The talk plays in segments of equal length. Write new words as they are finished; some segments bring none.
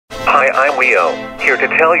Hi, I'm Weo, here to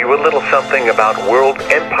tell you a little something about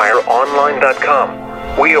WorldEmpireOnline.com.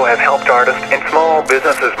 Weo has helped artists and small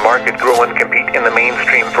businesses market, grow, and compete in the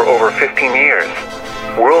mainstream for over 15 years.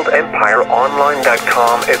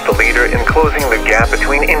 WorldEmpireOnline.com is the leader in closing the gap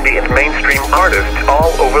between indie and mainstream artists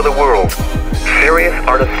all over the world. Serious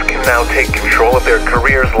artists can now take control of their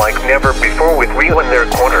careers like never before with Weo in their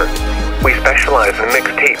corner. We specialize in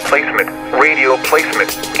mixtape placement, radio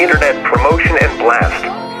placement, internet promotion, and blast.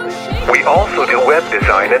 We also do web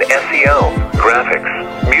design and SEO, graphics,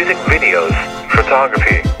 music videos,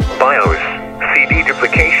 photography, bios, CD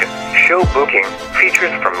duplication, show booking,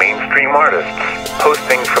 features from mainstream artists,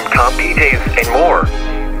 hosting from top DJs, and more.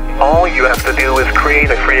 All you have to do is create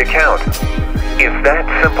a free account. It's that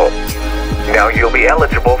simple. Now you'll be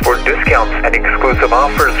eligible for discounts and exclusive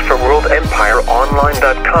offers for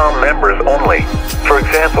WorldEmpireOnline.com members only. For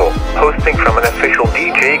example, hosting from an official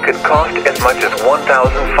DJ could cost as much as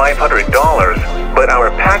 $1,500, but our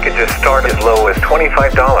packages start as low as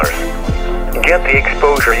 $25. Get the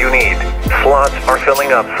exposure you need. Slots are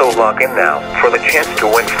filling up, so log in now for the chance to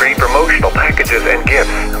win free promotional packages and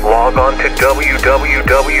gifts. Log on to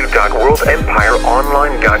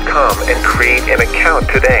www.worldempireonline.com and create an account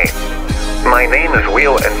today. My name is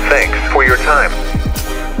Weo, and thanks for your time.